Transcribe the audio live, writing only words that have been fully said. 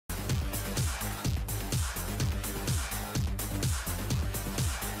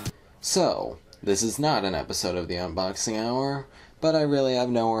So, this is not an episode of the Unboxing Hour, but I really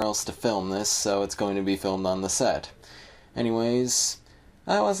have nowhere else to film this, so it's going to be filmed on the set. Anyways,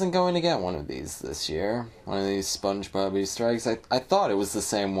 I wasn't going to get one of these this year. One of these Spongebob Easter eggs. I thought it was the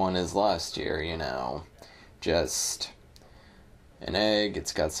same one as last year, you know. Just an egg,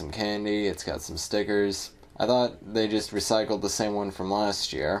 it's got some candy, it's got some stickers. I thought they just recycled the same one from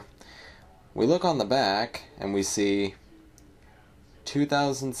last year. We look on the back, and we see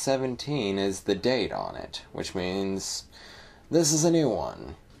 2017 is the date on it, which means this is a new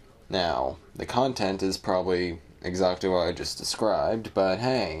one. Now, the content is probably exactly what I just described, but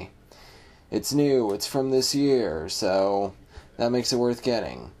hey, it's new, it's from this year, so that makes it worth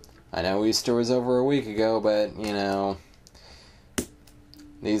getting. I know Easter was over a week ago, but, you know,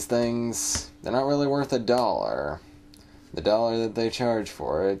 these things, they're not really worth $1. The dollar that they charge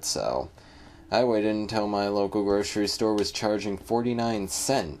for it, so I waited until my local grocery store was charging 49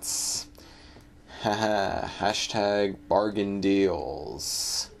 cents. Haha, hashtag bargain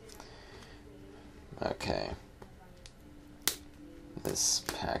deals. Okay. This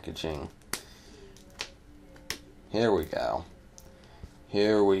packaging. Here we go.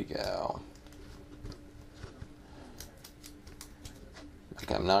 Here we go.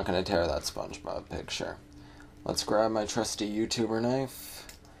 Okay, I'm not going to tear that SpongeBob picture. Let's grab my trusty YouTuber knife.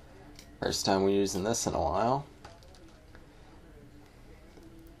 First time we're using this in a while.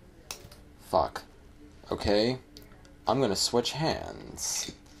 Fuck. Okay. I'm going to switch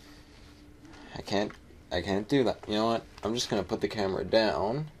hands. I can't do that. You know what? I'm just going to put the camera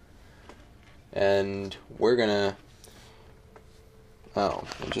down. And we're going to... Oh,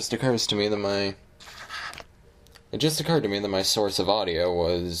 it just occurred to me that my source of audio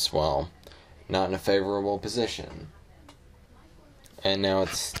was, well, not in a favorable position. And now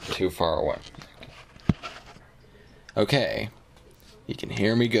it's too far away. Okay. You can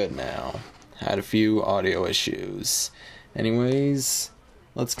hear me good now. Had a few audio issues. Anyways,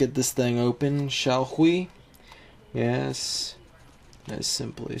 let's get this thing open, shall we? Yes. I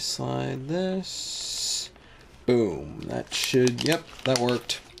simply slide this. Boom. That should... Yep, that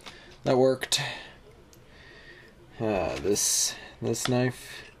worked. That worked. This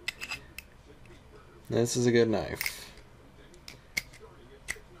knife. This is a good knife.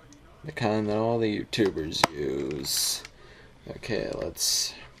 The kind that all the YouTubers use. Okay,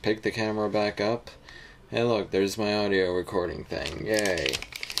 let's pick the camera back up. Hey look, there's my audio recording thing. Yay.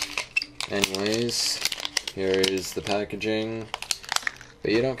 Anyways, here is the packaging.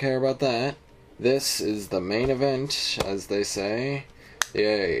 But you don't care about that. This is the main event, as they say. The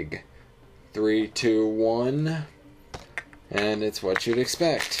egg. 3, 2, 1. And it's what you'd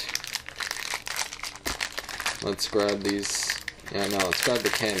expect. Let's grab these... Yeah, no, let's grab the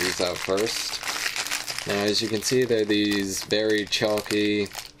candies out first. Now, as you can see, they're these very chalky,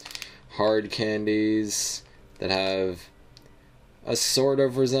 hard candies that have a sort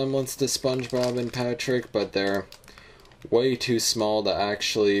of resemblance to SpongeBob and Patrick, but they're way too small to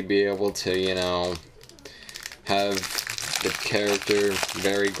actually be able to, you know, have the character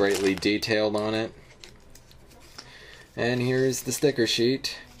very greatly detailed on it. And here's the sticker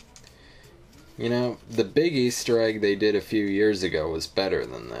sheet. You know, the big Easter egg they did a few years ago was better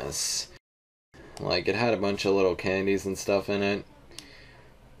than this. Like, it had a bunch of little candies and stuff in it.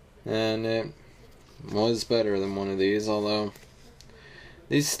 And it was better than one of these, although...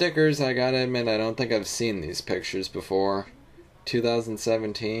 These stickers, I gotta admit, I don't think I've seen these pictures before.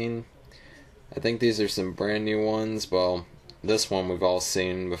 2017. I think these are some brand new ones. Well, this one we've all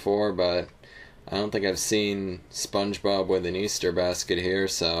seen before, but I don't think I've seen SpongeBob with an Easter basket here,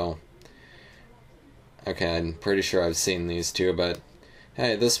 so... Okay, I'm pretty sure I've seen these two, but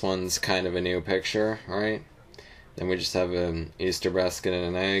hey, this one's kind of a new picture, right? Then we just have an Easter basket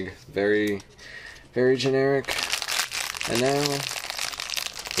and an egg. Very, very generic. And now,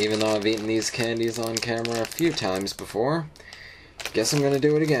 even though I've eaten these candies on camera a few times before, guess I'm gonna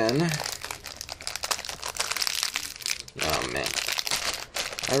do it again. Oh man.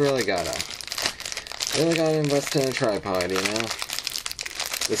 I really gotta invest in a tripod, you know?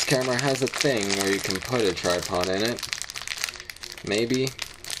 This camera has a thing where you can put a tripod in it. Maybe,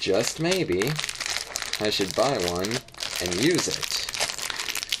 just maybe, I should buy one and use it.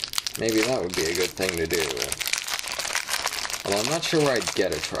 Maybe that would be a good thing to do. Although I'm not sure where I'd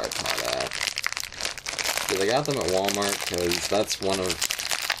get a tripod at. Because I got them at Walmart, because that's one of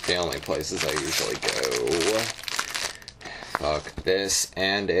the only places I usually go. Fuck this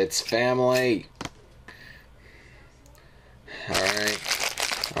and its family. Alright.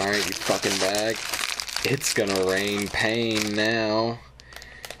 Alright, you fucking bag. It's gonna rain pain now.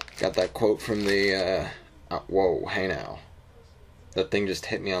 Got that quote from the, whoa, hey now. That thing just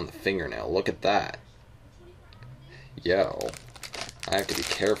hit me on the fingernail. Look at that. Yo. I have to be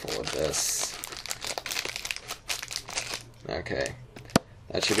careful with this. Okay.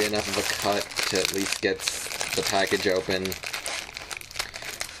 That should be enough of a cut to at least get the package open.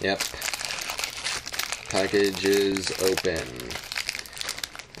 Yep. Package is open.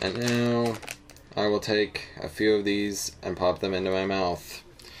 And now I will take a few of these and pop them into my mouth.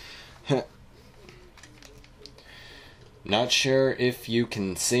 Not sure if you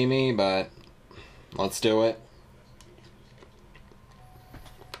can see me, but let's do it.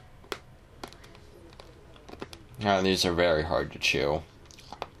 These are very hard to chew.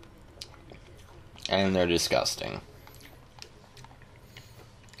 And they're disgusting.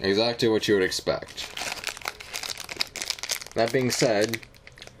 Exactly what you would expect. That being said,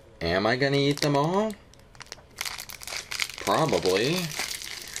 am I gonna eat them all? Probably.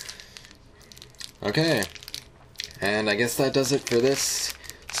 Okay. And I guess that does it for this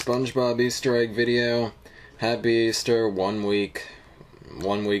SpongeBob Easter Egg video. Happy Easter, 1 week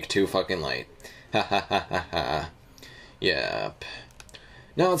too fucking late. Ha ha ha ha ha. Yep.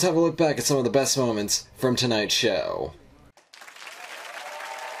 Now let's have a look back at some of the best moments from tonight's show.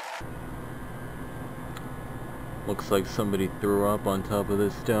 Looks like somebody threw up on top of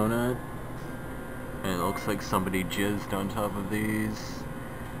this donut. And it looks like somebody jizzed on top of these.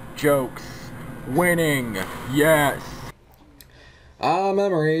 Jokes. Winning. Yes.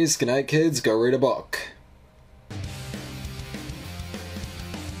 Memories. Good night, kids. Go read a book.